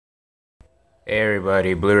Hey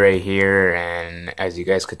everybody, Blu-ray here, and as you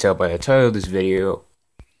guys could tell by the title of this video,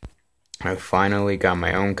 I finally got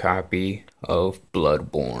my own copy of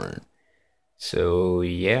Bloodborne. So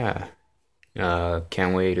yeah,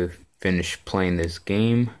 can't wait to finish playing this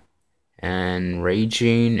game and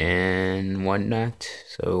raging and whatnot.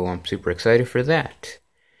 So I'm super excited for that.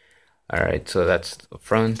 Alright, so that's the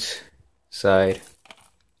front, side,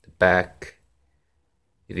 the back.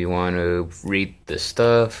 If you want to read the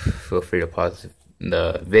stuff, feel free to pause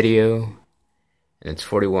the video. And it's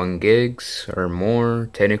 41 gigs or more,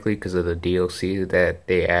 technically, because of the DLC that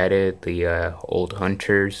they added, the Old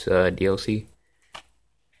Hunters DLC.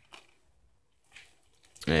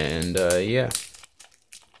 And yeah.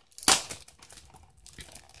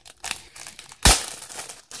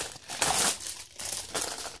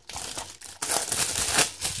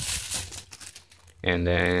 And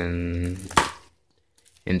then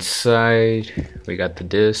inside, we got the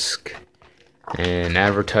disc, an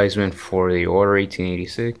advertisement for the Order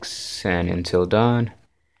 1886 and Until Dawn.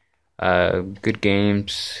 Good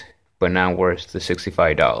games, but not worth the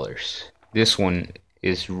 $65. This one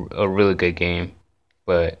is a really good game,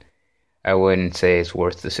 but I wouldn't say it's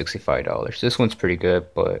worth the $65. This one's pretty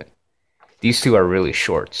good, but these two are really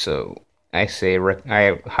short, so I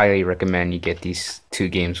highly recommend you get these two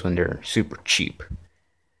games when they're super cheap.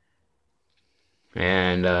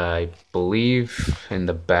 And I believe in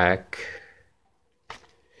the back,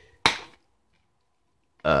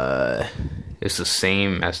 it's the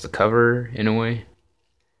same as the cover in a way.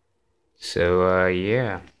 So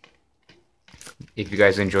yeah, if you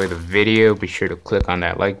guys enjoy the video, be sure to click on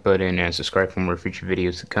that like button and subscribe for more future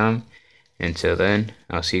videos to come. Until then,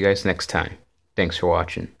 I'll see you guys next time. Thanks for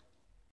watching.